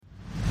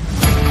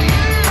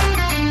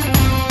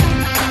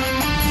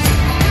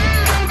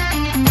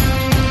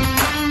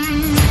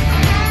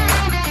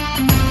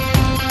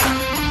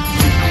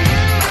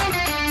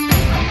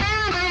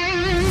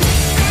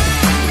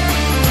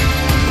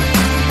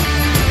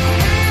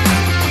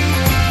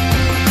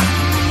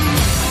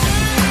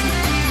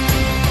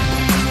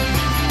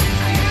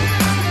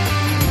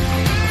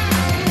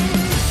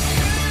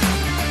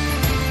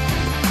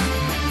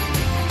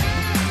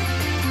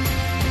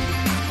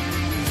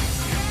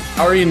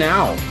are you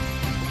now?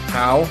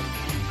 How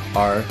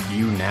are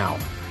you now?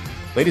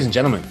 Ladies and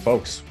gentlemen,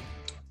 folks,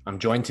 I'm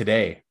joined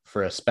today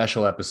for a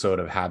special episode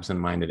of Habs and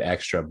Minded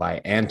Extra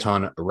by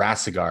Anton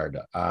Rasegard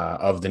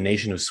of the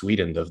nation of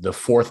Sweden, the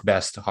fourth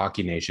best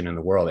hockey nation in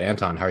the world.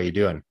 Anton, how are you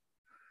doing?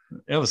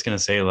 I was going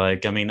to say, I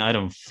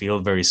don't feel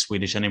very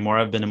Swedish anymore.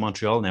 I've been in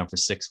Montreal now for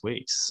 6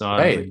 weeks. So,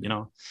 Right.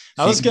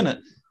 I was going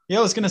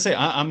to say,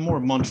 I'm more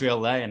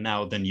Montrealite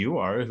now than you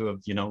are, who have,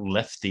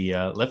 left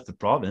the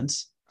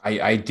province.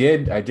 I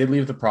did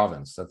leave the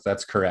province.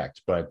 That's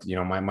correct. But,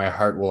 my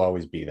heart will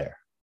always be there.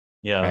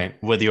 Yeah.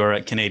 Right? With your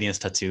Canadians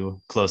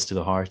tattoo close to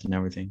the heart and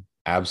everything.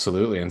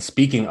 Absolutely. And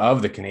speaking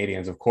of the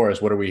Canadians, of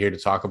course, what are we here to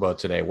talk about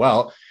today?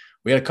 Well,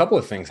 we had a couple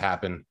of things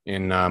happen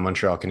in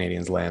Montreal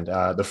Canadiens land.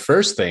 The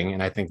first thing,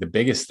 and I think the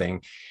biggest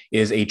thing,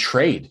 is a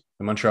trade.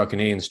 The Montreal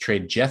Canadiens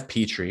trade Jeff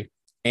Petry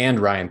and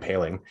Ryan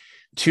Poehling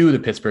to the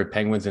Pittsburgh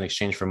Penguins in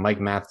exchange for Mike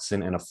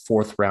Matheson and a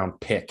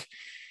fourth-round pick.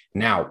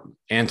 Now,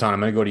 Anton,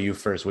 I'm going to go to you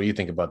first. What do you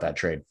think about that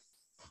trade?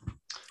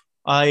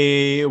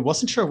 I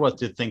wasn't sure what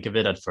to think of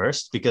it at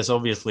first, because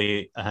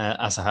obviously,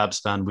 as a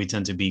Habs fan, we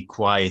tend to be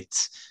quite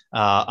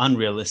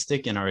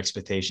unrealistic in our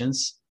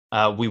expectations.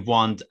 We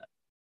want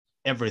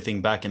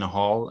everything back in a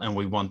haul, and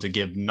we want to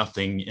give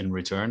nothing in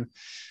return.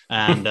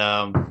 And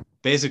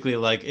basically,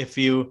 if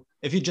you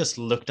just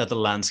looked at the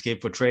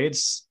landscape for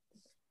trades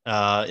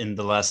in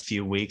the last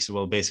few weeks,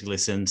 well, basically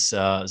since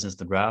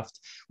the draft,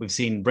 we've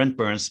seen Brent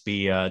Burns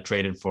be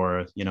traded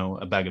for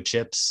a bag of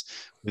chips.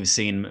 We've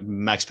seen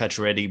Max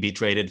Pacioretty be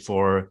traded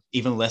for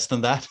even less than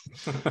that.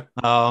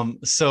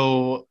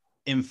 So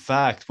in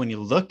fact, when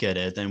you look at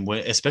it, and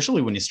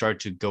especially when you start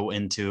to go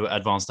into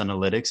advanced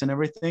analytics and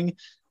everything,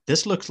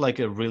 this looks like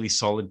a really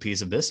solid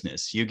piece of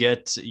business. You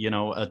get, a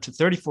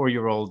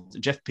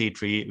 34-year-old Jeff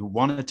Petry who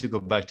wanted to go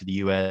back to the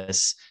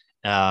US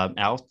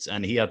out,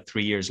 and he had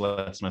 3 years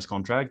left on his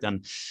contract.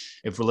 And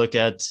if we look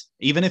at,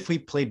 even if we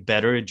played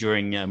better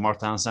during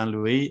Martin St.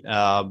 Louis,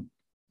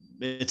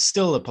 it's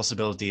still a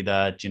possibility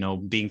that,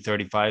 being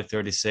 35,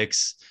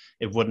 36,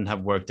 it wouldn't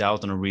have worked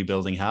out on a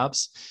rebuilding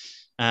Habs.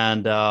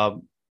 And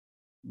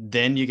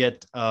then you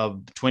get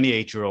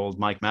 28-year-old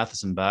Mike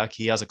Matheson back.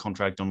 He has a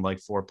contract on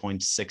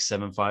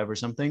 4.675 or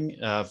something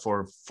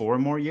for 4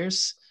 more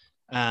years.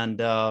 And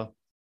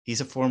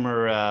he's a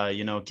former,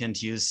 Kent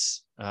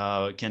Hughes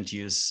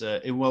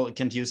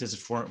is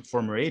a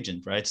former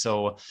agent, right?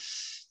 So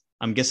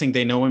I'm guessing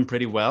they know him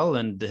pretty well,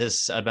 and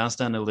his advanced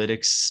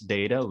analytics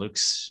data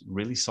looks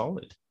really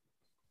solid.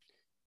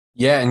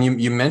 Yeah, and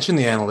you mentioned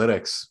the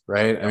analytics,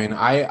 right? I mean,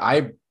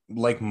 I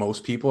like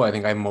most people, I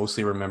think I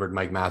mostly remembered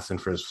Mike Matheson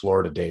for his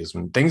Florida days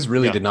when things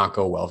really did not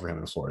go well for him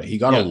in Florida. He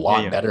got a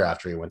lot better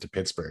after he went to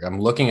Pittsburgh.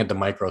 I'm looking at the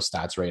micro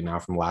stats right now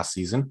from last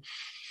season.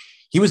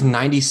 He was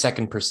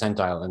 92nd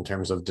percentile in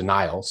terms of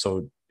denial,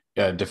 so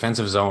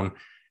defensive zone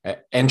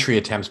entry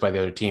attempts by the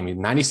other team. He's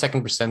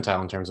 92nd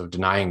percentile in terms of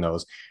denying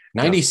those.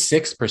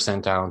 96th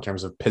percentile in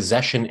terms of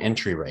possession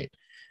entry rate,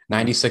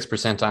 96th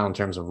percentile in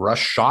terms of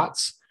rush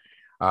shots,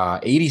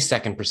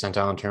 82nd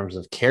percentile in terms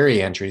of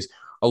carry entries.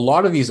 A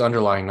lot of these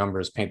underlying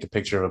numbers paint the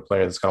picture of a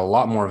player that's got a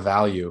lot more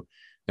value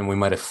than we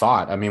might have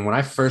thought. I mean, when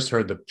I first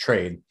heard the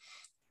trade,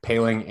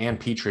 Poehling and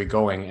Petry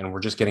going, and we're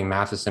just getting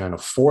Matheson in a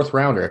fourth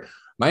rounder,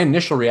 my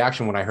initial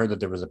reaction when I heard that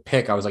there was a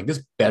pick, I was like,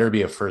 this better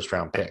be a first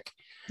round pick.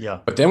 Yeah.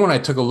 But then when I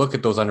took a look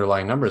at those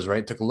underlying numbers,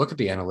 right, took a look at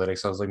the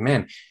analytics, I was like,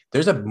 man,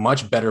 there's a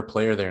much better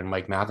player there in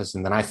Mike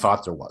Matheson than I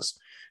thought there was.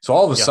 So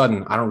all of a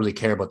sudden, I don't really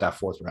care about that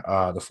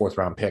the fourth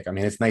round pick. I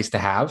mean, it's nice to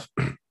have.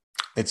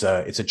 It's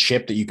a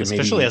chip that you can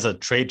especially as a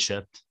trade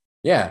chip.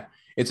 Yeah,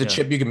 it's a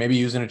chip you can maybe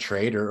use in a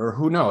trade, or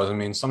who knows? I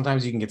mean,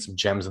 sometimes you can get some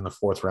gems in the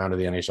fourth round of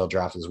the NHL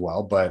draft as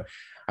well. But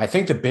I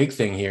think the big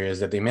thing here is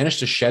that they managed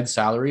to shed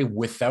salary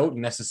without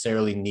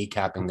necessarily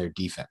kneecapping their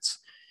defense.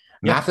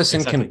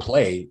 Matheson can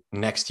play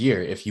next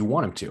year if you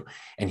want him to,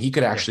 and he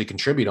could actually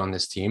contribute on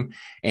this team.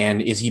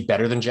 And is he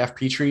better than Jeff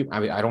Petry? I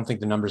mean, I don't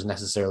think the numbers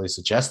necessarily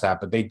suggest that,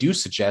 but they do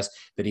suggest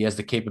that he has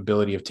the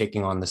capability of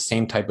taking on the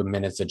same type of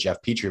minutes that Jeff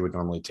Petry would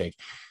normally take.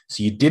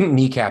 So you didn't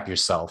kneecap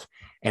yourself.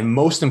 And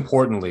most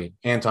importantly,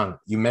 Anton,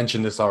 you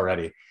mentioned this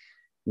already.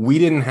 We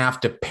didn't have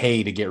to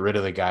pay to get rid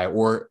of the guy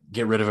or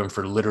get rid of him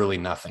for literally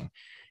nothing.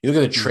 You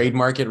look at the trade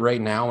market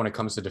right now when it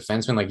comes to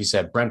defensemen, like you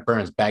said, Brent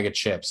Burns, bag of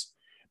chips.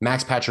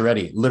 Max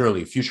Pacioretty,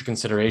 literally future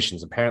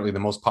considerations, apparently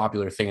the most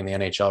popular thing in the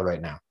NHL right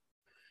now.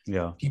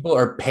 Yeah. People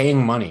are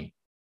paying money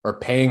or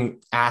paying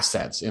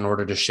assets in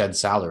order to shed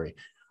salary.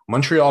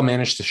 Montreal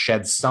managed to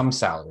shed some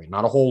salary,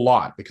 not a whole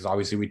lot, because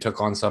obviously we took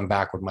on some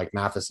back with Mike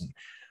Matheson,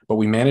 but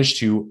we managed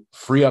to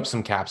free up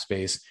some cap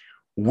space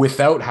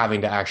without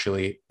having to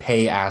actually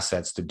pay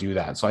assets to do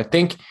that. So I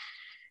think,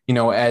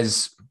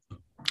 as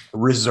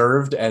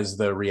reserved as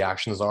the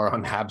reactions are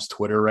on Habs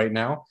Twitter right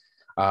now,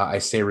 I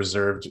say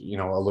reserved,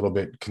 a little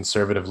bit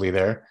conservatively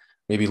there,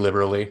 maybe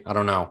liberally. I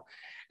don't know.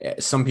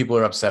 Some people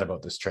are upset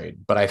about this trade,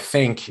 but I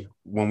think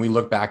when we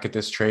look back at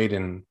this trade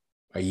in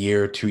a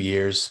year, 2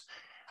 years,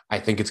 I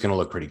think it's going to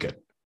look pretty good.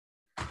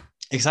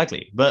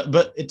 Exactly.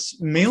 But it's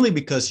mainly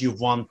because you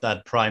want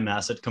that prime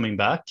asset coming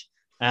back.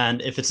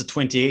 And if it's a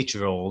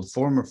 28-year-old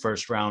former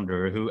first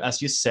rounder who,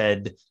 as you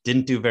said,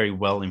 didn't do very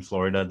well in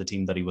Florida, the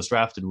team that he was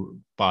drafted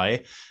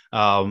by,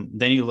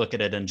 then you look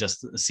at it and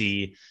just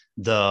see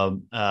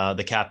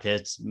the cap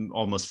hit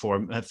almost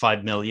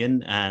 5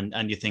 million,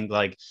 and you think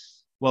like,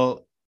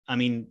 well, I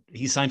mean,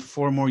 he signed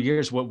for 4 more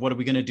years. What are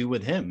we going to do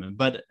with him?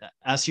 But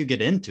as you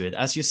get into it,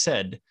 as you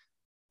said,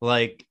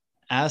 like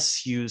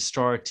as you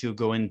start to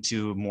go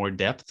into more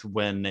depth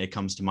when it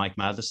comes to Mike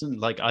Matheson,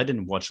 like I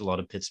didn't watch a lot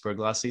of Pittsburgh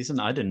last season.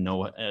 I didn't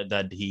know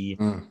that he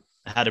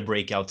had a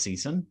breakout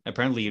season.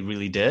 Apparently, he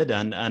really did.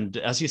 And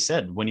as you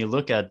said, when you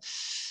look at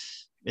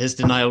his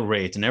denial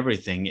rate and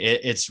everything,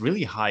 it's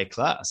really high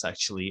class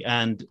actually.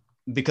 And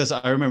because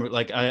I remember,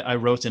 like I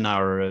wrote in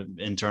our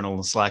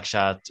internal Slack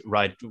chat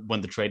right when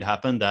the trade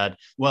happened that,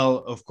 well,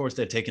 of course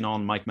they're taking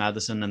on Mike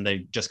Matheson and they're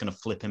just going to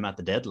flip him at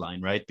the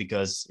deadline, right?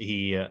 Because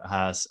he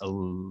has a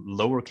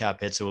lower cap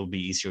hit, so it will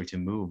be easier to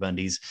move. And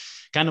he's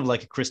kind of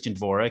like a Christian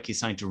Dvorak. He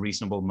signed to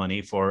reasonable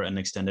money for an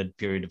extended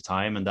period of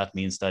time, and that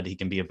means that he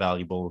can be a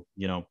valuable,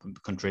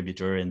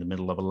 contributor in the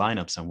middle of a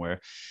lineup somewhere.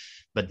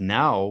 But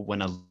now,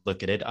 when I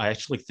look at it, I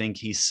actually think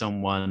he's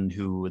someone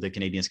who the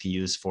Canadiens can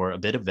use for a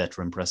bit of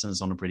veteran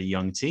presence on a pretty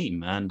young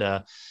team. And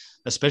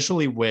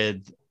especially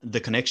with the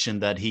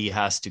connection that he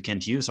has to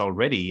Kent Hughes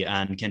already,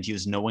 and Kent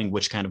Hughes knowing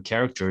which kind of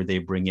character they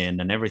bring in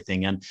and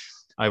everything. And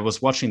I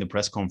was watching the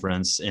press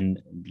conference a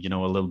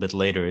little bit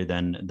later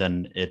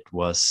than it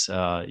was,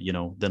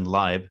 than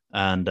live.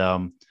 And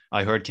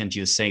I heard Kent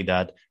Hughes say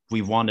that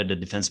we wanted a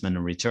defenseman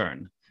in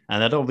return.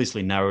 And that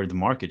obviously narrowed the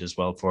market as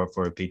well for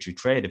a Petry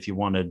trade. If you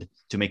wanted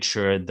to make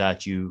sure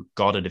that you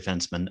got a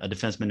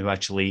defenseman who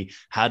actually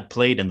had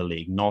played in the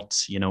league, not,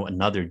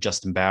 another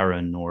Justin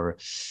Barron or,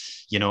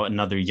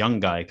 another young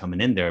guy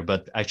coming in there,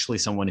 but actually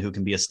someone who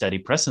can be a steady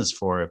presence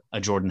for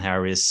a Jordan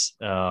Harris,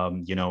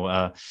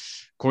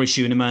 Corey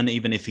Schueneman,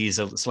 even if he's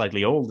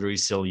slightly older,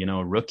 he's still,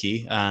 a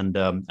rookie, and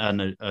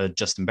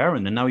Justin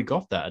Barron. And now he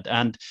got that.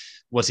 And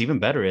what's even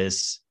better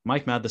is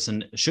Mike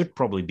Matheson should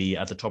probably be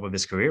at the top of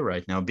his career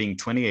right now, being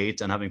 28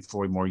 and having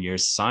 4 more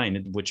years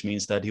signed, which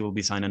means that he will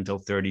be signed until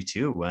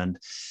 32. And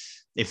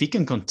if he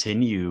can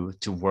continue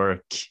to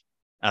work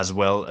as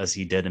well as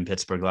he did in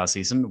Pittsburgh last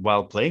season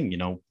while playing,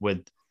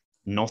 with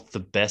not the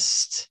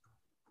best,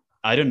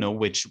 I don't know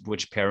which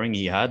pairing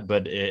he had,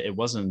 but it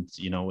wasn't,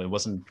 it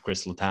wasn't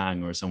Chris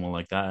Letang or someone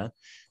like that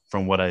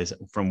from what I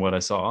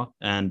saw.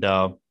 And,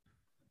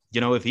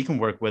 if he can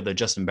work with a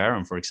Justin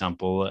Barron, for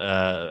example,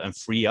 and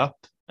free up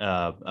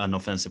an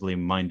offensively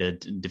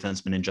minded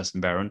defenseman in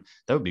Justin Barron,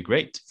 that would be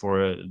great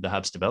for the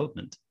Habs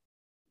development.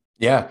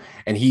 Yeah.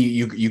 And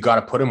you got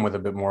to put him with a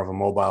bit more of a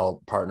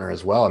mobile partner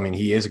as well. I mean,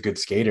 he is a good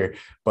skater,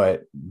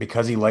 but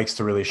because he likes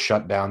to really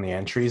shut down the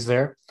entries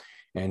there,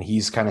 and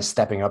he's kind of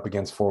stepping up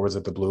against forwards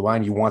at the blue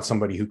line, you want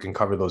somebody who can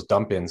cover those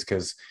dump ins,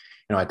 because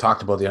I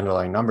talked about the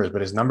underlying numbers,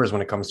 but his numbers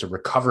when it comes to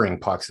recovering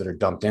pucks that are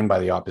dumped in by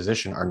the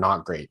opposition are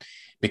not great,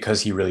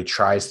 because he really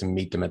tries to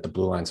meet them at the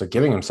blue line. So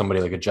giving him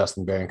somebody like a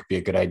Justin Barron could be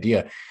a good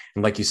idea.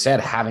 And like you said,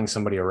 having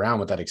somebody around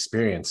with that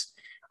experience,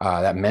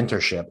 that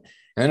mentorship.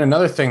 And then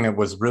another thing that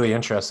was really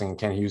interesting in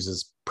Kent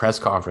Hughes' press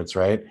conference,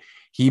 right?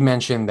 He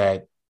mentioned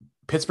that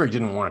Pittsburgh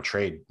didn't want to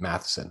trade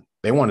Matheson.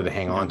 They wanted to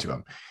hang on to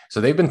him. So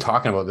they've been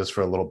talking about this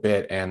for a little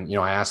bit. And,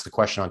 I asked the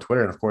question on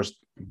Twitter, and of course,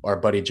 our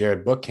buddy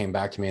Jared Book came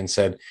back to me and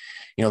said,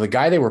 the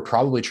guy they were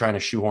probably trying to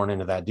shoehorn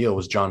into that deal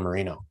was John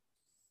Marino.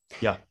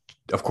 Yeah.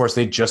 Of course,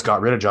 they just got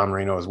rid of John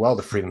Marino as well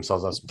to free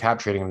themselves of some cap,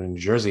 trading him to New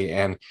Jersey.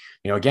 And,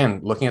 again,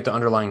 looking at the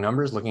underlying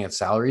numbers, looking at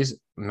salaries,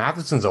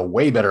 Matheson's a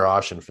way better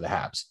option for the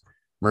Habs.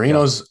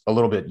 Marino's a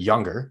little bit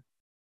younger.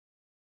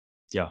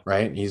 Yeah.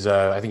 Right. He's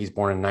I think he's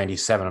born in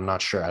 97. I'm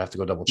not sure. I'd have to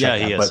go double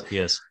check. Yeah, but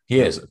he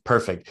is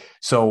perfect.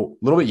 So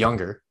a little bit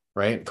younger,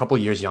 right? A couple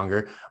of years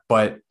younger,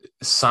 but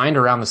signed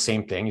around the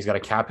same thing. He's got a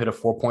cap hit of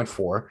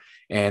 4.4.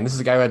 And this is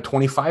a guy who had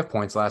 25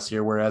 points last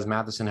year, whereas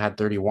Matheson had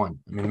 31.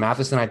 I mean,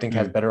 Matheson, I think,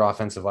 has better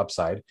offensive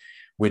upside,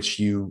 which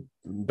you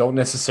don't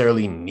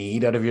necessarily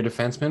need out of your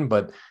defenseman,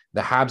 but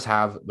the Habs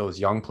have those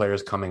young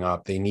players coming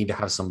up. They need to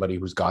have somebody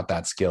who's got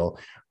that skill,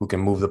 who can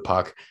move the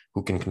puck,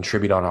 who can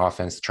contribute on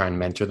offense to try and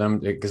mentor them,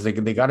 because they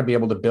got to be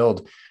able to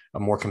build a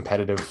more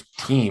competitive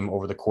team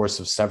over the course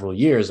of several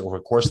years, over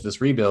the course of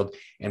this rebuild.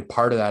 And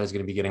part of that is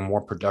going to be getting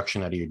more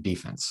production out of your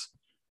defense.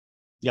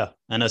 Yeah.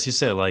 And as you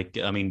say,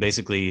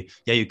 basically,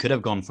 you could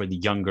have gone for the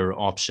younger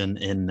option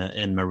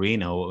in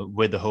Marino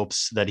with the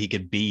hopes that he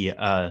could be,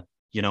 a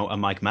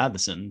Mike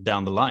Matheson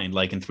down the line,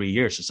 like in 3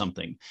 years or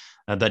something,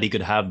 that he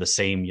could have the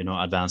same,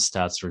 advanced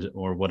stats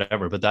or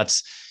whatever. But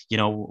that's,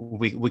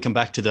 we come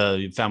back to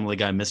the Family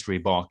Guy mystery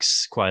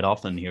box quite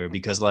often here,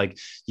 because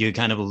you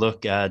kind of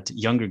look at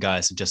younger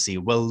guys and just see,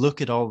 well,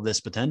 look at all this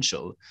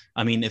potential.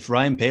 I mean, if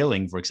Ryan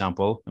Poehling, for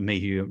example, may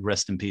he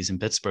rest in peace in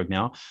Pittsburgh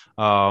now,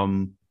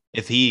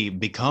 if he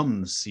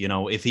becomes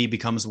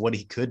what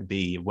he could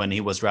be when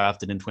he was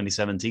drafted in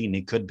 2017,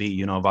 he could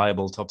be, a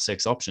viable top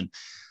 6 option.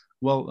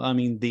 Well, I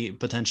mean, the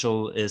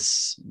potential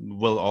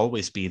will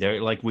always be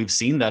there. Like we've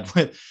seen that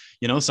with,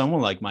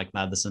 someone like Mike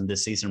Matheson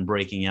this season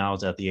breaking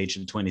out at the age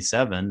of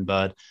 27.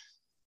 But,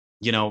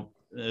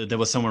 there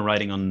was someone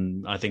writing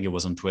on, I think it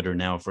was on Twitter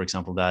now, for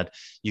example, that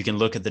you can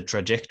look at the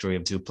trajectory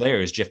of two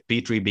players, Jeff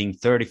Petry being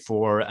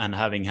 34 and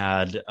having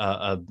had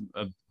a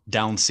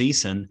down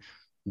season.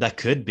 That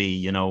could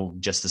be,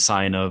 just a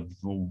sign of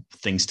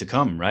things to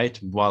come, right?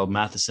 While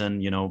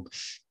Matheson,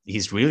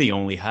 he's really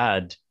only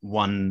had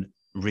one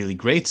really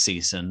great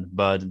season,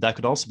 but that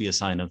could also be a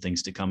sign of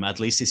things to come. At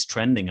least he's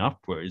trending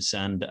upwards.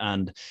 And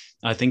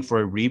I think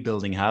for a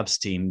rebuilding Habs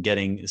team,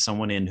 getting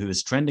someone in who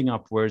is trending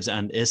upwards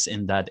and is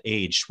in that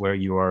age where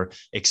you are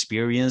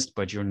experienced,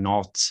 but you're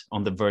not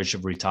on the verge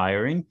of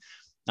retiring,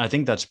 I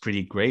think that's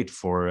pretty great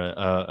for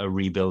a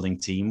rebuilding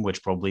team,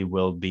 which probably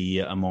will be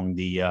among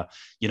the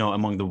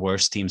among the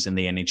worst teams in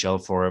the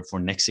NHL for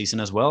next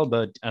season as well.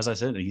 But as I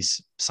said, he's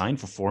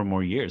signed for 4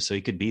 more years, so he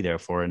could be there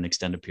for an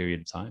extended period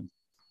of time.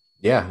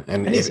 Yeah,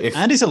 and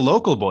he's a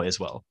local boy as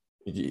well.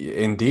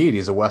 Indeed,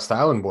 he's a West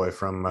Island boy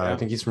from I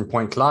think he's from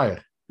Pointe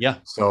Claire. Yeah,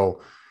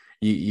 so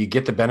you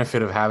get the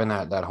benefit of having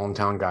that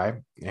hometown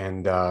guy,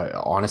 and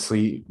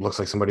honestly, looks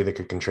like somebody that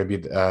could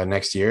contribute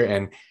next year.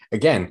 And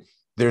again,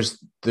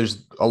 there's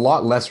a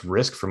lot less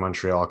risk for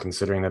Montreal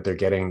considering that they're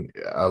getting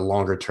a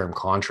longer term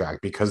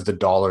contract because the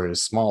dollar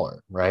is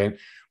smaller, right?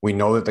 We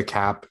know that the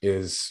cap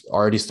is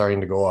already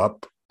starting to go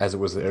up as it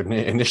was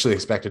initially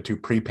expected to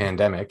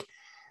pre-pandemic.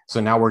 So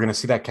now we're going to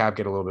see that cap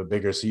get a little bit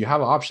bigger. So you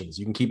have options.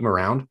 You can keep him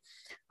around.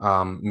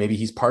 Maybe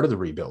he's part of the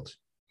rebuild.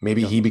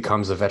 Maybe he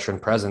becomes a veteran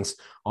presence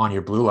on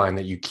your blue line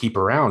that you keep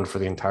around for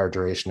the entire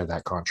duration of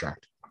that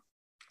contract.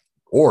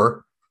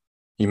 Or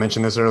you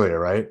mentioned this earlier,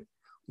 right?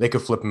 They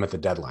could flip him at the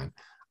deadline.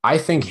 I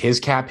think his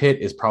cap hit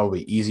is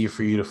probably easier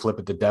for you to flip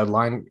at the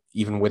deadline,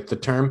 even with the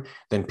term,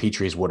 than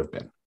Petry's would have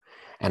been.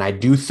 And I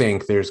do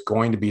think there's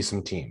going to be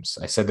some teams.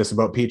 I said this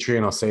about Petry,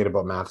 and I'll say it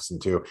about Matheson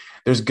too.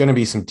 There's going to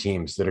be some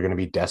teams that are going to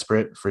be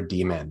desperate for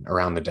D-men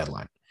around the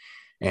deadline.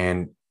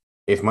 And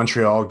if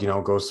Montreal,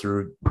 goes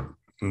through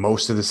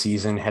most of the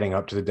season heading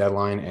up to the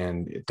deadline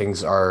and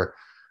things are,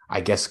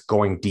 I guess,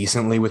 going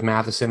decently with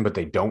Matheson, but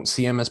they don't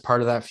see him as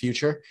part of that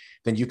future,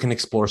 then you can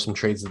explore some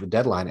trades at the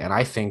deadline. And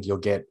I think you'll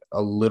get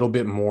a little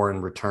bit more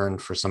in return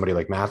for somebody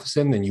like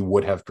Matheson than you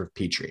would have for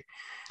Petry.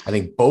 I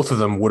think both of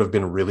them would have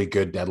been really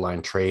good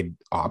deadline trade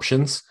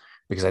options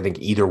because I think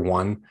either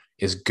one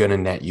is going to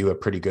net you a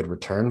pretty good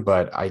return.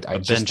 But I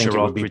just think it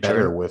would be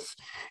better with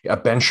a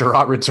Ben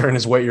Sherratt return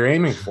is what you're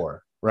aiming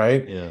for,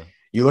 right? Yeah.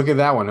 You look at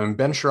that one, and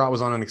Ben Sherratt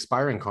was on an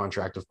expiring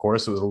contract, of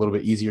course. It was a little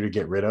bit easier to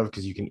get rid of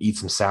because you can eat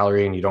some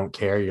salary and you don't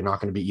care. You're not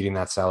going to be eating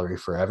that salary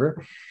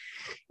forever.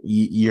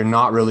 You're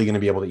not really going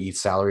to be able to eat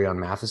salary on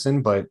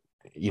Matheson, but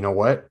you know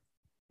what?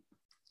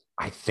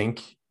 I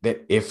think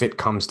that if it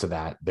comes to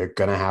that, they're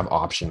going to have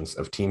options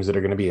of teams that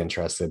are going to be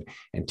interested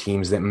and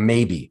teams that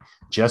maybe,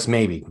 just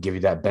maybe, give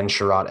you that Ben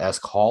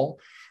Sherratt-esque haul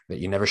that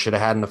you never should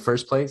have had in the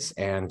first place.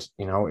 And,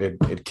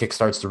 it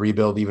kickstarts the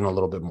rebuild even a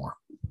little bit more.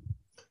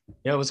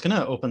 Yeah, I was going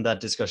to open that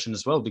discussion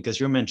as well, because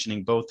you're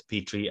mentioning both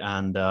Petry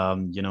and,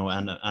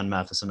 and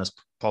Matheson as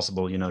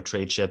possible,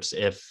 trade chips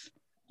if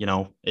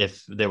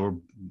there were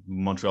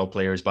Montreal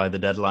players by the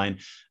deadline.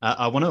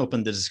 I want to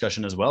open the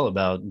discussion as well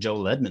about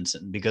Joel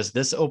Edmondson, because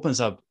this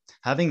opens up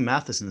having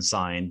Matheson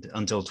signed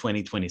until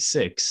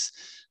 2026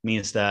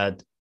 means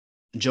that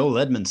Joel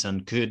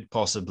Edmondson could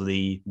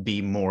possibly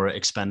be more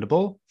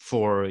expendable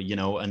for,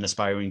 an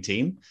aspiring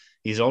team.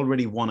 He's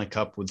already won a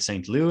cup with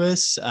St.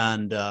 Louis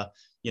and,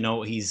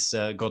 he's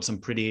got some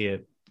pretty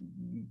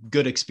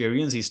good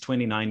experience. He's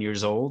 29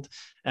 years old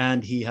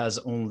and he has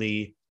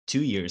only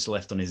 2 years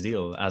left on his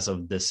deal as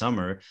of this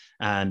summer.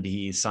 And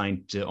he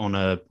signed on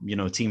a,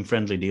 team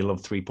friendly deal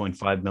of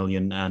 3.5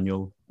 million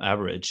annual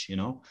average,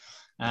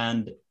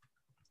 and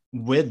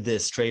with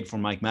this trade for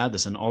Mike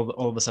Matheson, all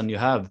of a sudden you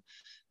have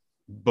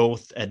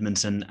both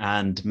Edmondson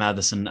and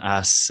Matheson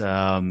as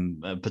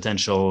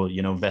potential,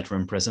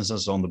 veteran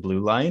presences on the blue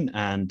line.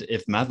 And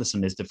if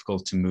Matheson is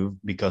difficult to move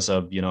because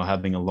of,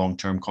 having a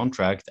long-term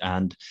contract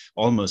and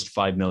almost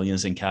 5 million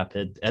in cap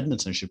hit,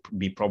 Edmondson should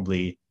be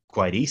probably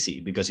quite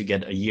easy because you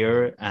get a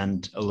year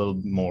and a little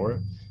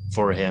more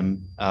for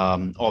him,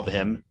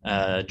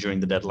 during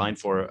the deadline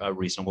for a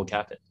reasonable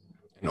cap hit.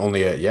 And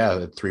only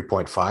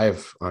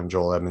 3.5 on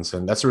Joel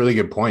Edmondson. That's a really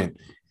good point.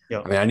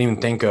 Yeah. I mean, I didn't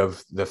even think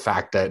of the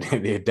fact that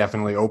it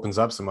definitely opens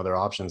up some other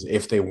options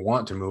if they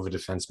want to move a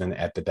defenseman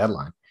at the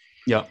deadline.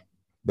 Yeah.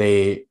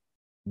 They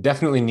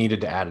definitely needed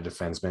to add a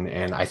defenseman.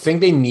 And I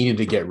think they needed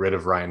to get rid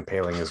of Ryan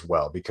Poehling as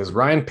well, because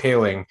Ryan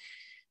Poehling,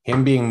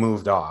 him being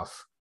moved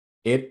off,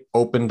 it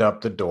opened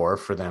up the door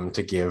for them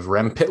to give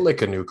Rem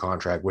Pitlick a new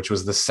contract, which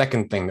was the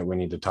second thing that we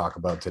need to talk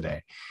about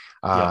today.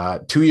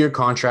 2-year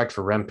contract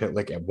for Rem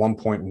Pitlick at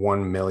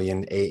 1.1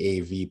 million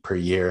AAV per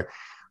year.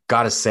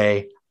 Got to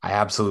say, I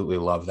absolutely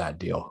love that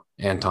deal.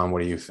 Anton,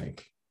 what do you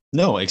think?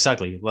 No,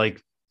 exactly.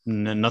 Like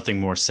nothing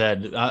more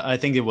said. I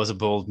think it was a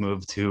bold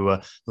move to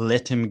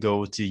let him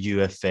go to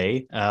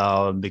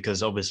UFA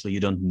because obviously you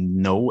don't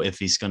know if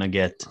he's going to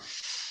get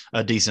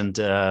a decent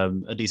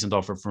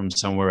offer from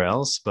somewhere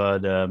else.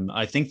 But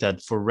I think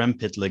that for Rem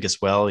Pitlick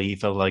as well, he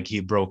felt like he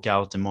broke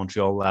out in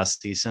Montreal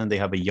last season. They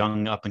have a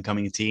young up and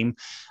coming team,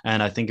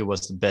 and I think it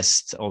was the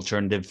best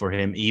alternative for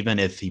him, even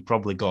if he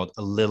probably got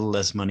a little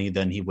less money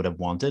than he would have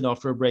wanted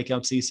after a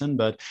breakout season.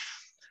 But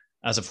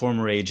as a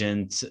former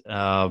agent,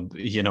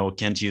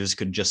 Kent Hughes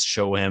could just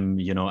show him,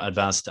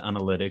 advanced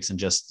analytics and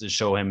just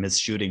show him his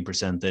shooting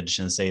percentage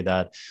and say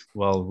that,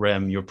 well,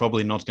 Rem, you're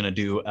probably not going to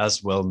do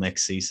as well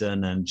next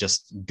season, and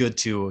just good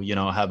to,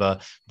 have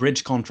a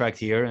bridge contract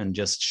here and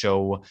just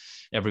show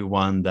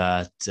everyone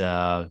that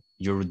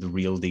you're the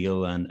real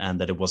deal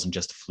and that it wasn't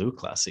just a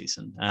fluke last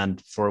season.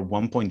 And for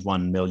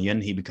 1.1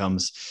 million,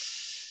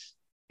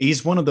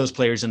 he's one of those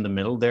players in the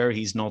middle there.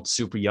 He's not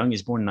super young.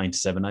 He's born in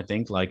 97, I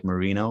think, like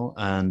Marino.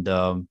 And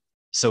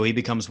so he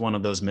becomes one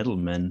of those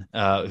middlemen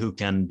who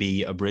can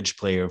be a bridge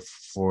player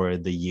for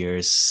the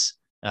years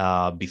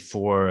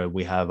before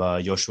we have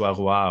a Joshua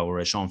Roy or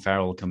a Sean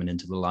Farrell coming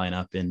into the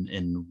lineup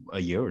in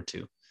a year or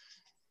two.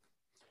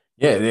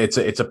 Yeah,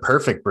 it's a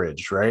perfect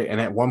bridge, right?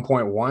 And at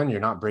 1.1, you're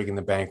not breaking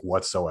the bank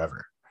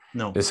whatsoever.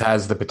 No. This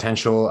has the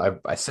potential.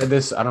 I said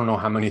this, I don't know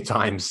how many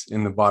times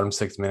in the bottom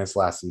 6 minutes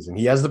last season.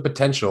 He has the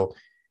potential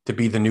to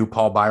be the new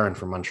Paul Byron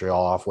for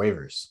Montreal off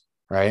waivers,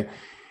 right?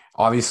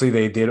 Obviously,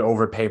 they did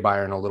overpay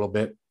Byron a little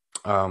bit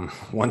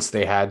once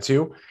they had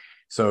to.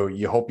 So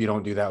you hope you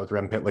don't do that with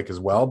Rem Pitlick as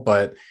well.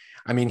 But,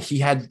 I mean, he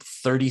had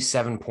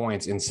 37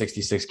 points in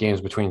 66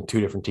 games between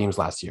two different teams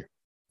last year.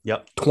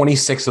 Yep.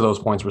 26 of those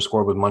points were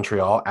scored with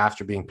Montreal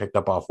after being picked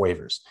up off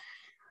waivers.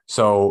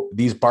 So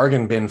these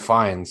bargain bin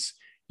finds,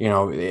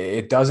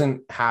 it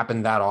doesn't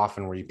happen that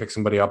often where you pick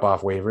somebody up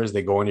off waivers,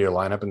 they go into your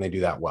lineup and they do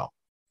that well.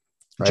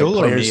 Right?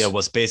 Joel Armia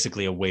was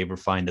basically a waiver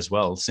find as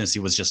well, since he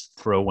was just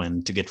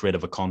throw-in to get rid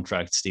of a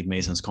contract, Steve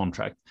Mason's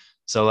contract.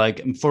 So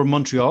like for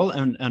Montreal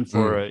and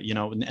for,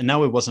 and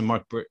now it wasn't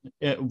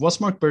was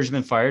Marc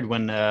Bergevin fired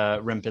when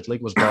Rem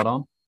Pitlick was brought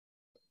on?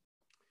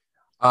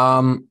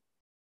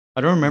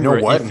 I don't remember. You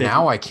know what?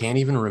 Now I can't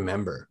even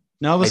remember.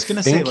 No, I was going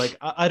to say, like,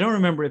 I don't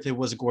remember if it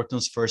was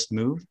Gorton's first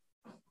move.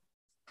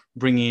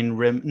 Bringing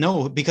Rem.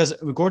 No, because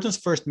Gorton's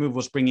first move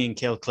was bringing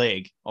Cale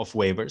Clegg off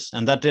waivers,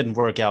 and that didn't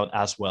work out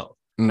as well.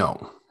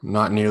 No,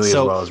 not nearly as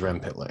well as Rem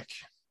Pitlick.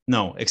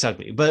 No,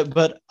 exactly.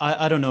 But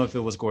I don't know if it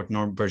was Gorton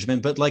or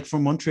Bergevin, but like for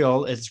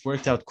Montreal, it's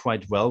worked out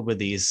quite well with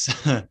these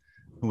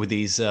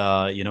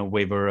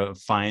waiver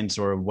fines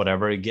or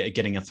whatever,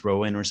 getting a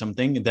throw in or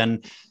something.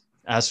 Then,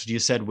 as you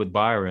said with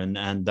Byron,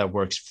 and that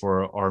works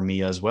for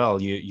Armia as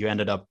well, you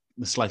ended up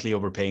slightly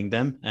overpaying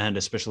them, and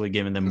especially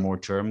giving them more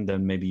term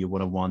than maybe you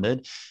would have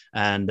wanted.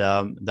 And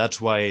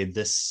that's why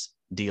this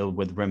deal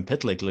with Rem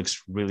Pitlick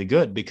looks really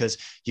good, because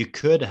you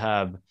could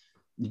have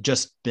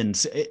just been,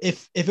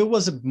 if it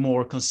was a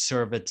more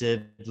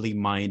conservatively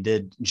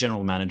minded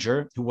general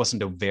manager who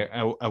wasn't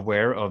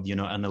aware of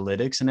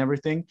analytics and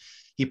everything,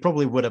 he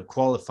probably would have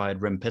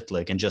qualified Rem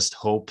Pitlick and just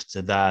hoped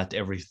that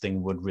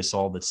everything would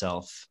resolve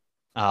itself.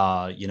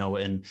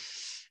 And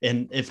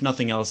if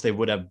nothing else, they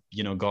would have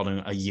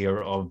gotten a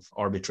year of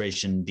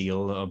arbitration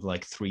deal of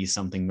like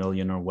 3-something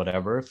million or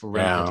whatever for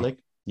Rem Pitlick.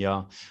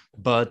 Yeah,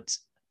 but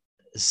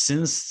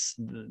since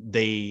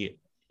they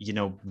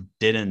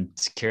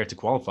didn't care to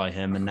qualify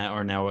him and now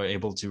are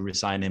able to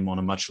resign him on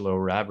a much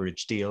lower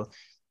average deal,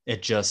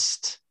 it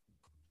just,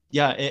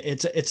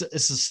 it's a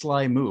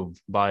sly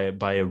move by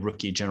a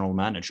rookie general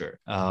manager.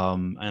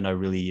 And I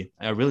really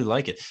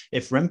like it.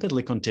 If Rem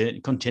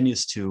Pitlick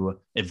continues to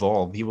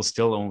evolve, he will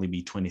still only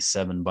be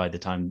 27 by the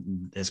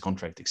time his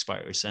contract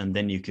expires. And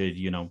then you could,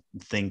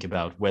 think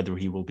about whether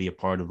he will be a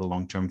part of the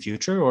long-term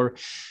future, or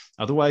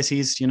otherwise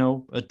he's,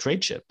 a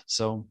trade chip.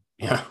 So,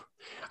 yeah.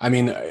 I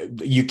mean,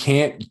 you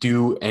can't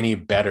do any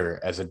better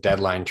as a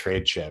deadline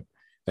trade chip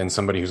than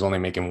somebody who's only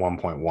making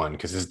 1.1,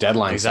 because his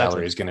deadline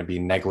salary is going to be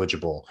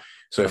negligible.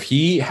 So if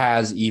he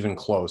has even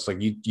close, like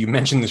you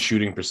mentioned the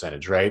shooting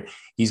percentage, right?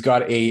 He's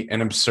got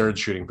an absurd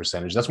shooting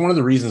percentage. That's one of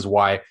the reasons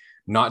why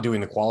not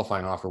doing the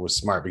qualifying offer was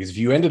smart, because if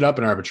you ended up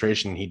in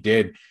arbitration,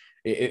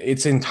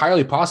 it's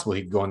entirely possible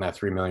he could go in that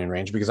 3 million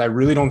range, because I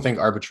really don't think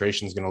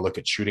arbitration is going to look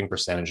at shooting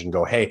percentage and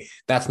go, hey,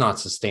 that's not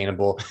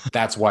sustainable.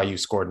 That's why you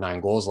scored 9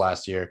 goals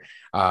last year.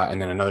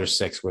 And then another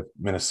 6 with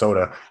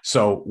Minnesota.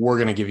 So we're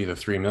going to give you the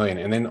 3 million.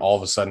 And then all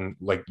of a sudden,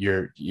 like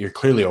you're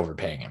clearly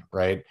overpaying him,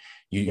 right?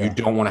 You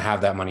don't want to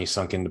have that money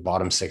sunk into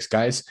bottom 6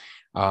 guys.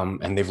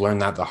 And they've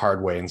learned that the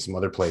hard way in some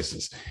other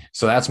places.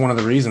 So that's one of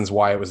the reasons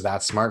why it was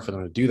that smart for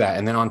them to do that.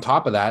 And then on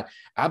top of that,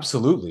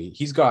 absolutely,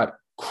 he's got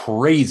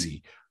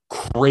crazy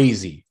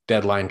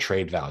deadline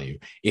trade value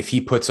if he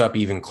puts up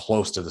even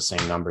close to the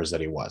same numbers that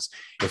he was.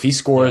 If he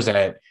scores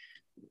at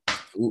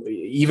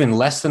even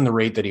less than the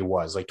rate that he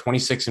was, like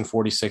 26 and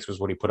 46 was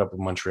what he put up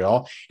with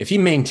Montreal. If he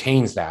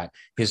maintains that,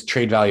 his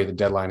trade value at the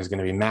deadline is going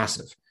to be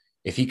massive.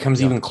 If he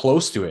comes even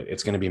close to it,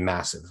 it's going to be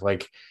massive.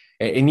 Like,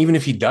 and even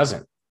if he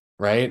doesn't,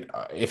 right?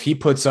 If he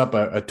puts up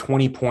a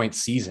 20-point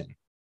season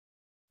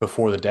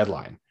before the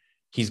deadline,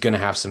 he's going to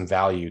have some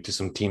value to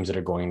some teams that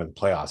are going into the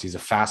playoffs. He's a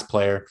fast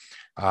player,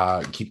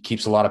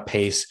 keeps a lot of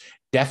pace,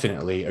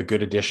 definitely a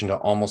good addition to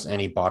almost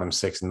any bottom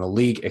six in the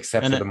league,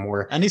 except for the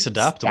more and he's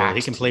adaptable.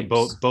 He can play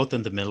teams. both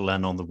in the middle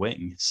and on the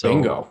wing. So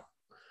bingo.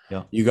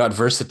 Yeah. You got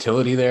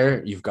versatility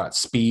there. You've got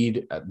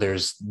speed.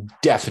 There's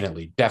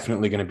definitely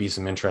going to be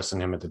some interest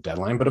in him at the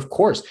deadline. But of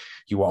course,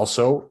 you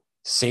also,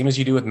 same as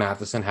you do with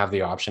Matheson, have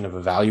the option of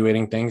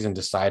evaluating things and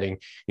deciding,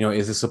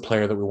 is this a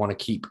player that we want to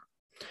keep?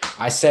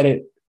 I said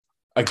it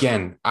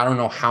again, I don't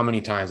know how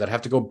many times. I'd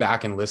have to go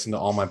back and listen to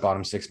all my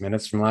bottom 6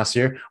 minutes from last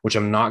year, which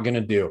I'm not going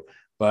to do.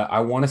 But I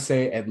want to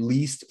say at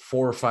least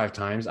 4 or 5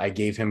 times I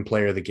gave him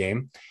player of the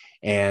game.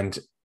 And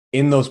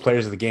in those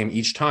players of the game,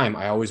 each time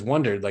I always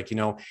wondered,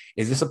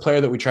 is this a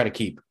player that we try to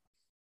keep?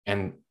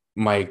 And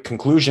my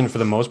conclusion for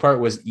the most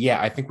part was,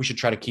 yeah, I think we should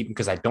try to keep him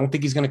because I don't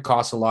think he's going to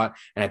cost a lot.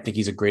 And I think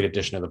he's a great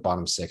addition to the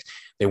bottom 6.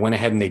 They went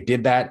ahead and they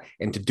did that.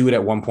 And to do it at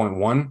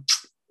 1.1,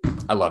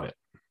 I love it.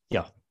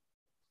 Yeah.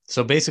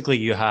 So basically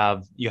you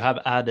have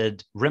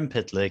added Rem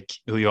Pitlick,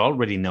 who you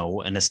already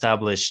know, an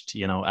established,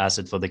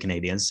 asset for the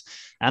Canadiens,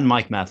 and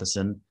Mike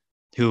Matheson,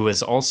 who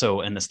is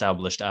also an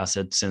established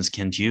asset since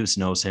Kent Hughes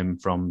knows him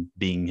from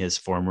being his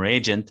former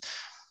agent.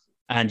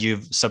 And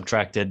you've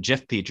subtracted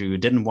Jeff Petrie, who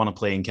didn't want to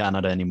play in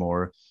Canada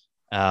anymore,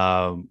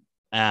 and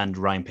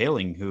Ryan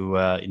Poehling, who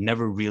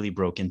never really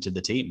broke into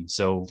the team.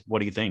 So what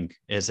do you think?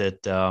 Is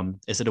it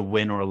a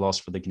win or a loss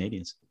for the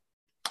Canadiens?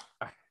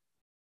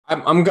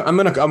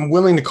 I'm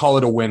willing to call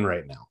it a win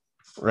right now,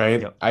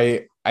 right? Yep.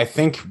 I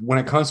think when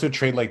it comes to a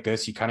trade like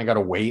this, you kind of got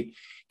to wait,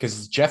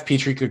 because Jeff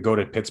Petrie could go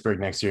to Pittsburgh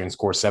next year and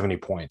score 70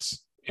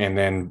 points. And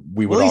then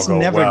we would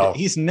all go,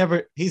 he's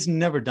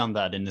never done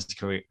that in his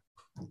career.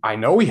 I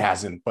know he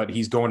hasn't, but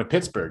he's going to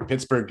Pittsburgh.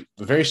 Pittsburgh,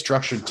 a very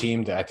structured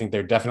team that I think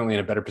they're definitely in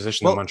a better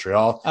position than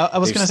Montreal. I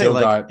was going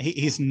to say,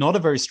 he's not a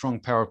very strong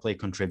power play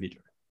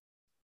contributor.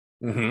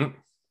 Mm-hmm.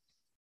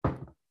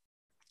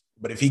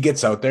 But if he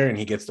gets out there and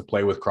he gets to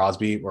play with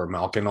Crosby or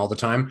Malkin all the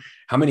time,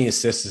 how many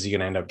assists is he going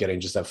to end up getting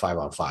just at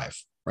 5-on-5?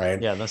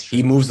 Right? Yeah, that's true.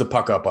 He moves the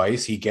puck up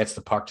ice. He gets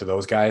the puck to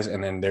those guys,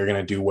 and then they're going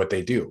to do what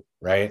they do.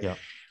 Right? Yeah.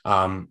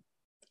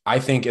 I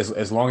think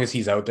as long as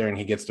he's out there and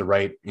he gets the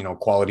right,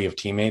 quality of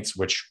teammates,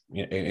 which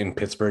in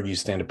Pittsburgh, you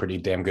stand a pretty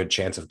damn good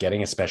chance of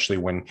getting, especially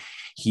when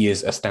he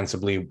is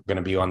ostensibly going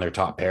to be on their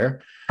top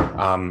pair.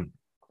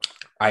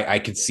 I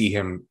could see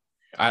him.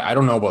 I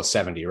don't know about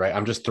 70, right?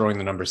 I'm just throwing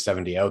the number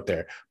 70 out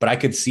there, but I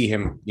could see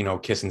him,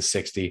 kissing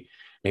 60,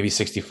 maybe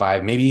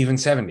 65, maybe even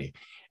 70.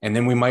 And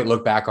then we might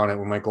look back on it.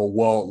 We might go,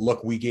 well,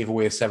 look, we gave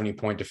away a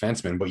 70-point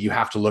defenseman, but you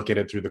have to look at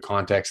it through the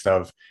context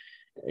of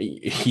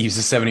he's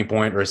a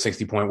 70-point or a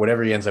 60-point,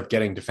 whatever he ends up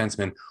getting,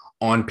 defenseman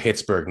on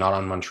Pittsburgh, not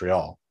on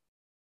Montreal.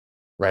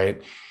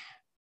 Right.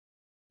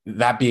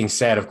 That being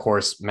said, of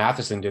course,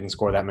 Matheson didn't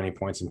score that many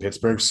points in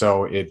Pittsburgh.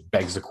 So it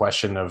begs the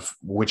question of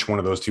which one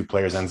of those two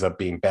players ends up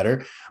being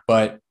better.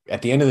 But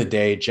at the end of the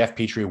day, Jeff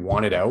Petrie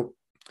wanted out.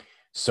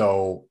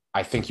 So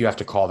I think you have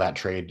to call that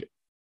trade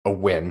a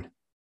win,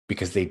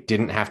 because they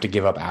didn't have to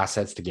give up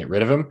assets to get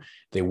rid of him.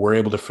 They were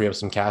able to free up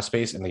some cap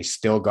space, and they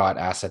still got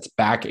assets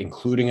back,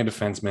 including a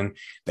defenseman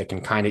that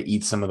can kind of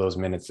eat some of those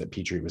minutes that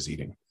Petrie was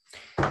eating.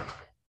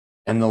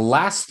 And the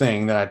last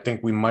thing that I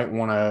think we might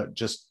want to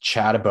just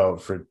chat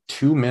about for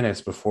 2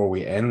 minutes before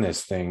we end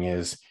this thing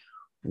is,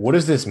 what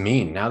does this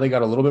mean? Now they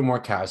got a little bit more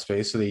cap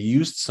space, so they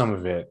used some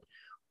of it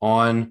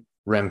on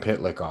Rem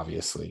Pitlick,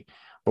 obviously.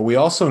 But we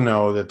also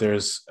know that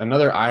there's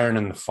another iron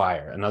in the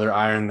fire, another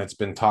iron that's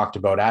been talked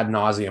about ad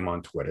nauseum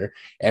on Twitter.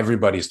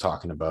 Everybody's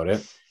talking about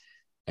it.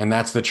 And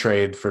that's the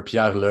trade for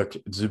Pierre-Luc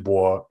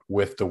Dubois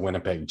with the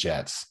Winnipeg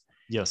Jets.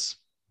 Yes.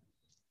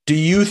 Do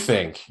you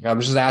think,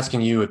 I'm just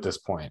asking you at this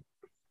point,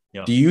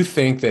 do you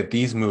think that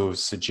these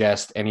moves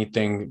suggest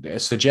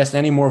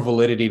any more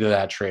validity to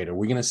that trade? Are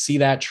we going to see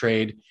that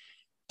trade?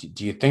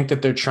 Do you think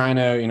that they're trying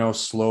to,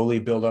 slowly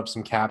build up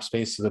some cap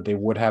space so that they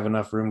would have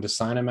enough room to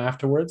sign him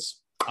afterwards?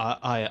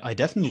 I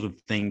definitely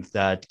think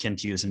that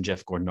Kent Hughes and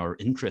Jeff Gordon are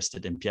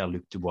interested in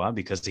Pierre-Luc Dubois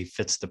because he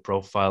fits the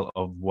profile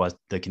of what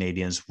the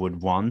Canadiens would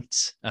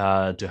want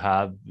to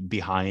have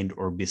behind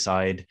or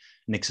beside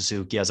Nick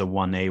Suzuki as a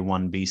 1A,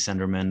 1B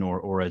centerman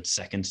or a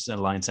second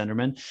line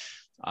centerman.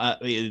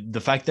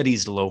 The fact that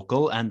he's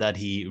local and that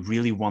he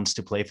really wants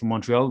to play for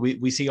Montreal,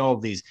 we see all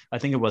of these. I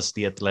think it was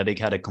The Athletic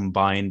had a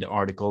combined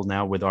article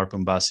now with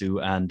Arpon Basu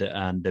and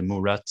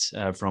Murat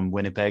from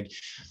Winnipeg,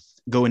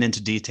 going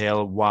into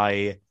detail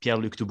why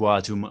Pierre-Luc Dubois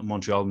to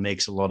Montreal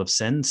makes a lot of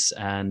sense,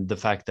 and the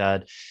fact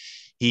that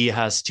he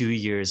has 2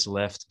 years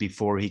left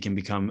before he can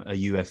become a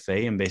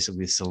UFA and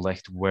basically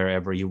select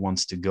wherever he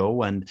wants to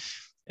go. And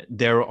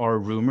there are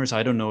rumors,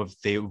 I don't know if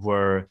they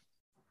were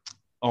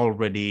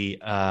already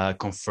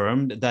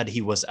confirmed, that he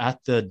was at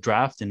the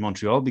draft in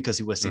Montreal because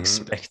he was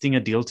expecting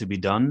a deal to be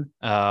done.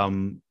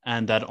 And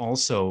that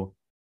also,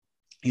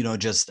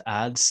 just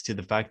adds to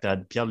the fact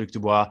that Pierre-Luc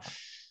Dubois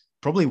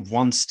probably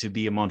wants to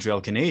be a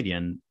Montreal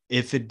Canadian.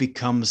 If it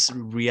becomes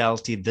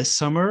reality this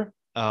summer,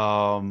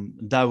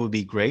 that would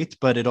be great.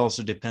 But it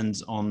also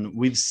depends on,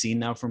 we've seen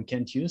now from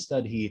Kent Hughes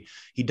that he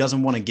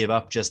doesn't want to give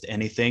up just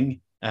anything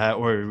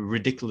or a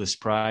ridiculous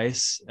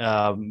price,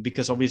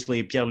 because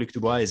obviously Pierre-Luc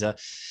Dubois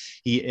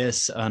he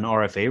is an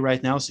RFA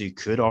right now, so you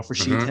could offer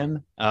sheet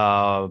him,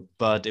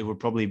 but it would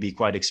probably be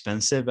quite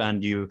expensive,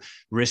 and you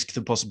risk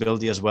the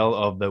possibility as well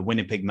of the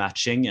Winnipeg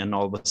matching and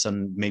all of a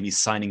sudden maybe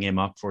signing him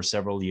up for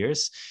several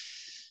years.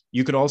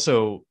 You could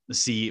also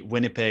see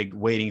Winnipeg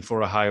waiting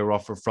for a higher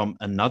offer from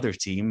another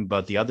team,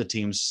 but the other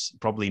teams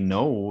probably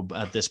know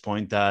at this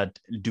point that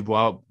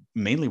Dubois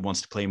mainly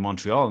wants to play in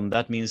Montreal, and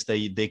that means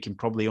they can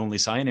probably only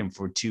sign him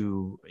for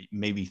 2,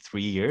 maybe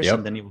 3 years,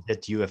 and then he will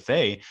hit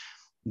UFA.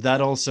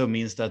 That also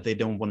means that they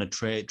don't want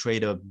to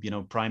trade a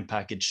prime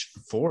package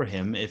for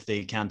him if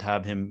they can't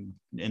have him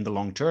in the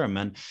long term.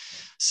 And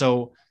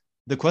so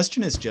the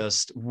question is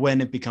just when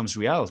it becomes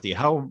reality.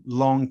 How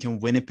long can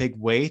Winnipeg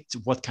wait?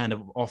 What kind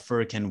of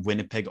offer can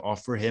Winnipeg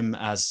offer him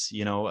as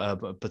a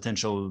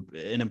potential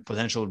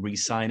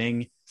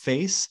re-signing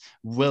phase?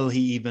 Will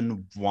he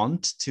even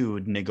want to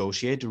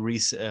negotiate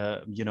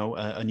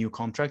a new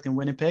contract in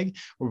Winnipeg,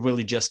 or will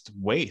he just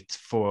wait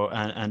for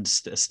and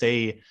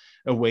stay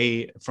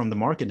away from the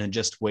market and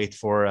just wait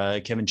for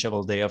Kevin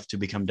Cheveldayoff to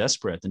become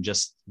desperate and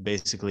just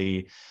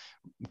basically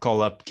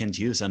call up Kent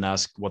Hughes and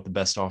ask what the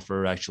best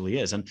offer actually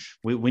is? And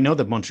we know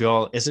that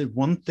Montreal is it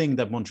one thing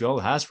that Montreal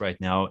has right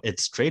now.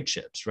 It's trade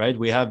chips, right?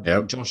 We have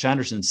Josh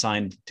Anderson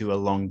signed to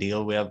a long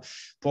deal. We have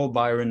Paul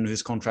Byron,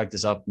 whose contract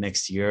is up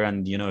next year,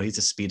 and he's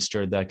a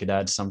speedster that could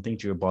add something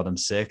to your bottom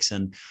six.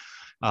 And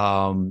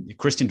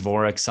Christian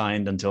Dvorak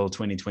signed until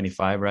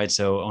 2025, right?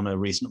 So on a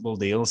reasonable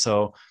deal.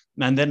 So,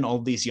 and then all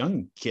these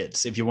young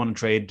kids, if you want to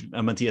trade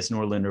Matthias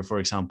Norlinder, for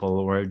example,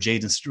 or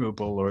Jaden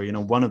Struble, or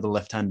one of the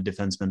left-handed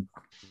defensemen,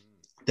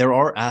 there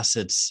are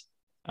assets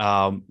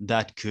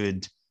that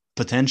could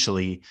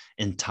potentially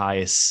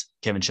entice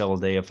Kevin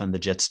Cheveldayoff and the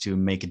Jets to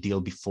make a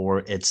deal before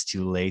it's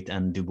too late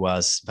and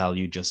Dubois'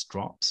 value just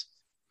drops.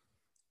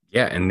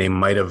 Yeah, and they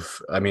might have.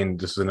 I mean,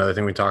 this is another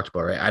thing we talked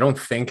about, right? I don't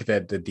think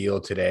that the deal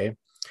today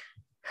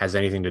has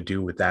anything to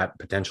do with that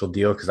potential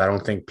deal, because I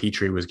don't think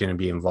Petrie was going to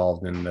be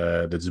involved in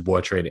the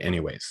Dubois trade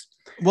anyways.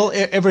 Well,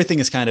 everything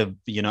is kind of,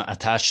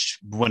 attached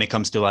when it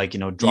comes to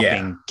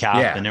dropping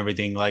cap and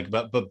everything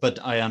but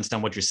I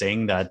understand what you're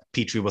saying, that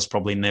Petrie was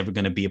probably never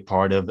going to be a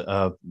part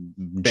of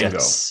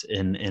Jets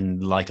in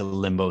like a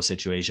limbo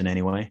situation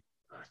anyway.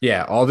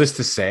 Yeah. All this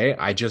to say,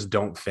 I just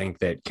don't think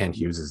that Kent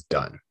Hughes is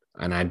done.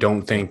 And I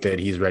don't think that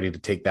he's ready to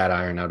take that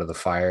iron out of the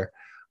fire.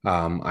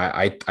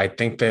 I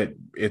think that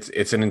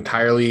it's an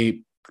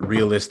entirely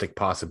realistic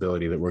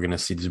possibility that we're going to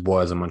see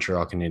Dubois as a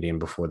Montreal Canadian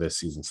before this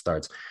season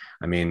starts.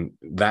 I mean,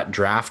 that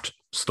draft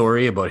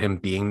story about him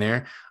being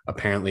there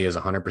apparently is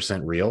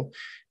 100% real.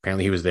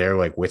 Apparently he was there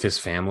with his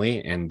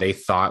family, and they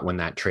thought when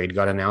that trade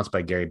got announced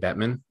by Gary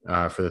Bettman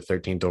for the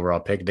 13th overall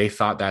pick, they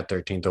thought that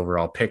 13th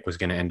overall pick was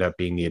going to end up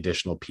being the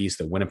additional piece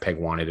that Winnipeg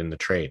wanted in the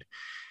trade.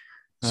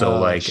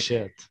 So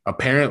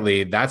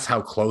apparently that's how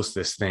close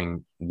this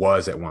thing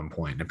was at one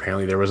point.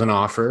 Apparently there was an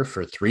offer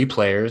for 3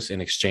 players in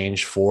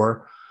exchange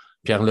for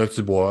Pierre-Luc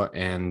Dubois,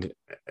 and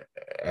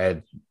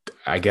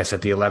I guess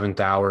at the 11th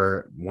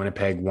hour,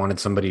 Winnipeg wanted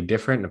somebody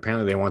different, and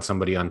apparently they want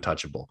somebody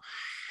untouchable.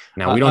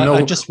 Now we don't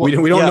know. We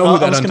don't know who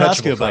that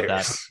untouchable player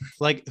is.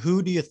 Like,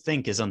 who do you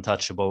think is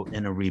untouchable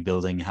in a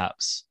rebuilding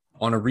Habs?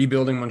 On a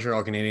rebuilding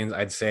Montreal Canadiens,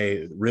 I'd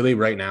say really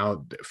right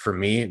now, for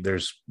me,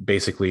 there's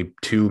basically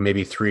 2,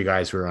 maybe 3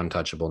 guys who are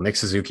untouchable: Nick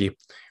Suzuki,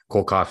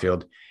 Cole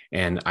Caulfield,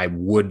 and I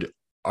would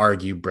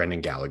argue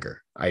Brendan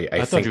Gallagher.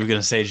 I thought you were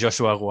going to say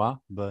Joshua Roy,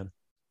 but.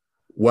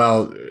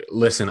 Well,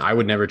 listen, I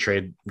would never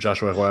trade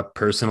Joshua Roy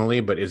personally,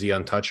 but is he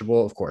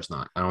untouchable? Of course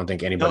not. I don't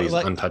think anybody's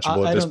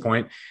untouchable at this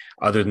point,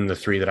 other than the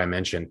 3 that I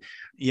mentioned.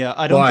 Yeah,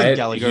 I don't think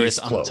Gallagher is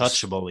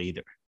untouchable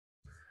either.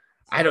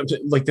 I don't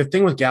the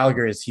thing with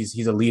Gallagher is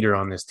he's a leader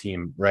on this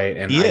team, right?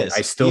 And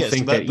I still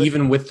think that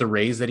even with the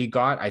raise that he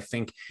got, I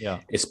think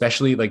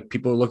especially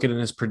people looking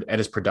at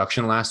his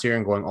production last year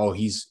and going, oh,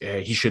 he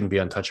shouldn't be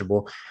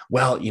untouchable.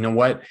 Well, you know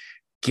what?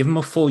 Give him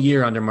a full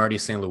year under Marty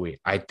St. Louis.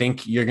 I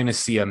think you're going to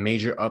see a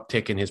major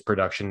uptick in his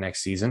production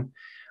next season.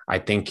 I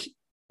think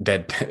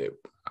that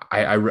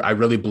I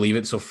really believe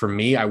it. So for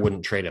me, I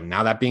wouldn't trade him.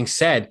 Now, that being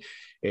said,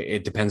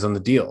 it depends on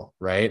the deal,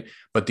 right?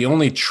 But the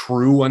only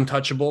true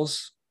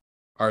untouchables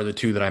are the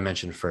 2 that I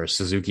mentioned first,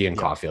 Suzuki and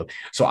Caulfield.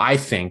 So I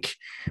think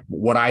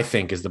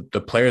is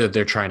the player that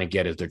they're trying to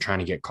get is they're trying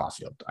to get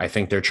Caulfield. I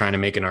think they're trying to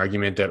make an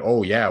argument that,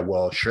 oh yeah,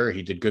 well, sure,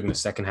 he did good in the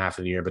second half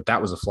of the year, but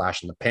that was a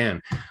flash in the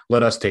pan.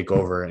 Let us take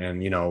over.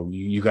 And,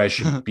 you guys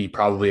should be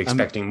probably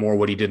expecting more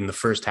what he did in the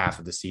first half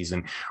of the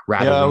season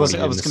rather than what he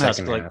did in the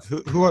second half.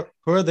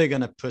 Who are they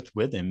going to put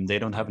with him? They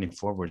don't have any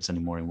forwards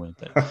anymore in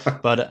Winnipeg.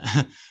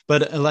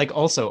 but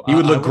also he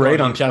would look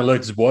great on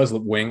Pierre-Luc Dubois'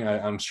 wing,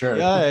 I'm sure.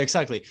 Yeah,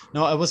 exactly.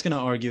 No, I was going to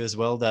argue as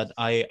well that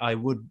I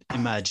would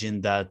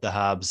imagine that the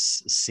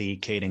Habs see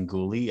Caden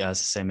Gooley as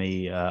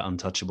semi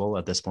untouchable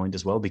at this point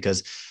as well,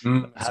 because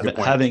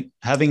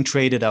having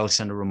traded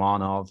Alexander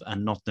Romanov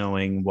and not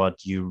knowing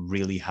what you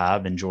really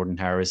have in Jordan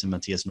Harris and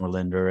Matthias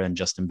Norlinder and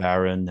Justin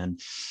Barron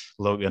and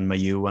Logan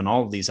Mayu and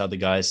all of these other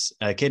guys,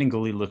 Caden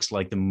Gooley looks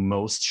like the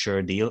most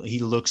sure deal. He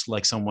looks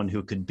like someone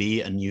who could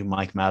be a new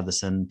Mike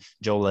Matheson,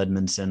 Joel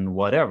Edmondson,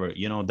 whatever,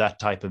 that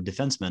type of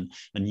defenseman,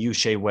 a new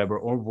Shea Weber,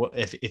 or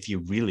if you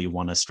really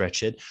want to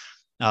stretch it.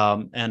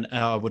 And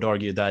I would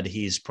argue that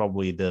he's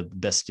probably the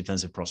best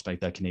defensive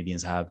prospect that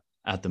Canadians have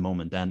at the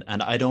moment.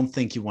 And I don't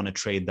think you want to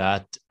trade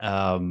that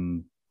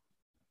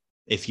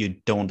if you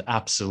don't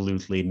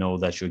absolutely know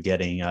that you're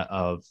getting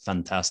a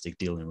fantastic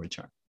deal in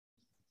return.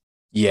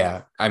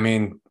 Yeah. I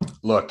mean,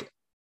 look,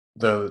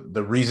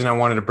 the reason I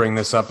wanted to bring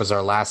this up as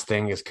our last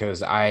thing is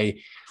because I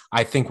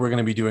think we're going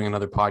to be doing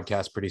another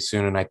podcast pretty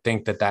soon. And I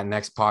think that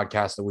next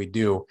podcast that we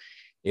do,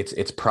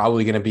 it's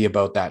probably going to be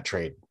about that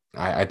trade.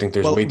 I think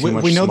there's way too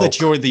much. We know smoke. that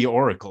you're the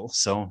Oracle,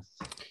 so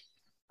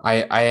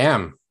I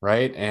am,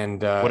 right?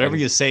 And whatever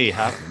you say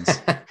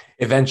happens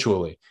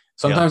eventually.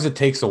 Sometimes it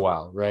takes a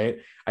while, right?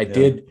 I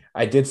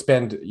did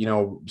spend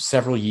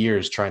several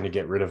years trying to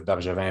get rid of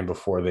Bergevin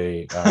before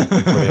they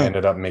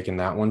ended up making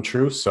that one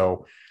true.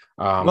 So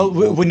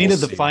we needed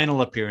the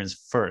final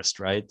appearance first,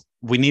 right?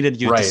 We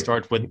needed you to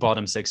start with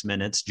bottom 6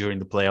 minutes during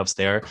the playoffs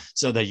there,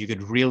 so that you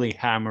could really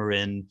hammer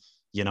in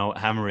your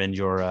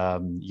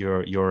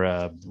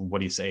what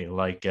do you say,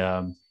 like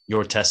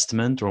your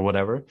testament or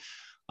whatever.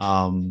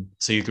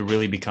 So you could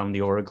really become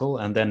the Oracle,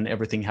 and then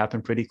everything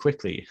happened pretty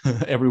quickly.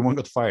 Everyone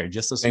got fired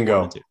just as you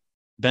wanted to.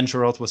 Ben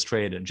Chiarot was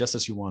traded just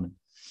as you wanted.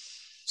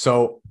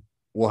 So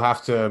we'll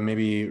have to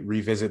maybe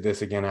revisit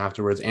this again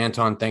afterwards.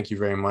 Anton, thank you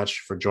very much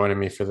for joining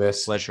me for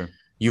this. Pleasure.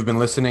 You've been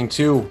listening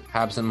to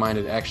Absent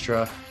Minded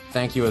Extra.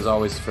 Thank you as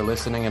always for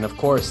listening. And of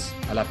course,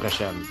 à la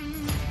prochaine.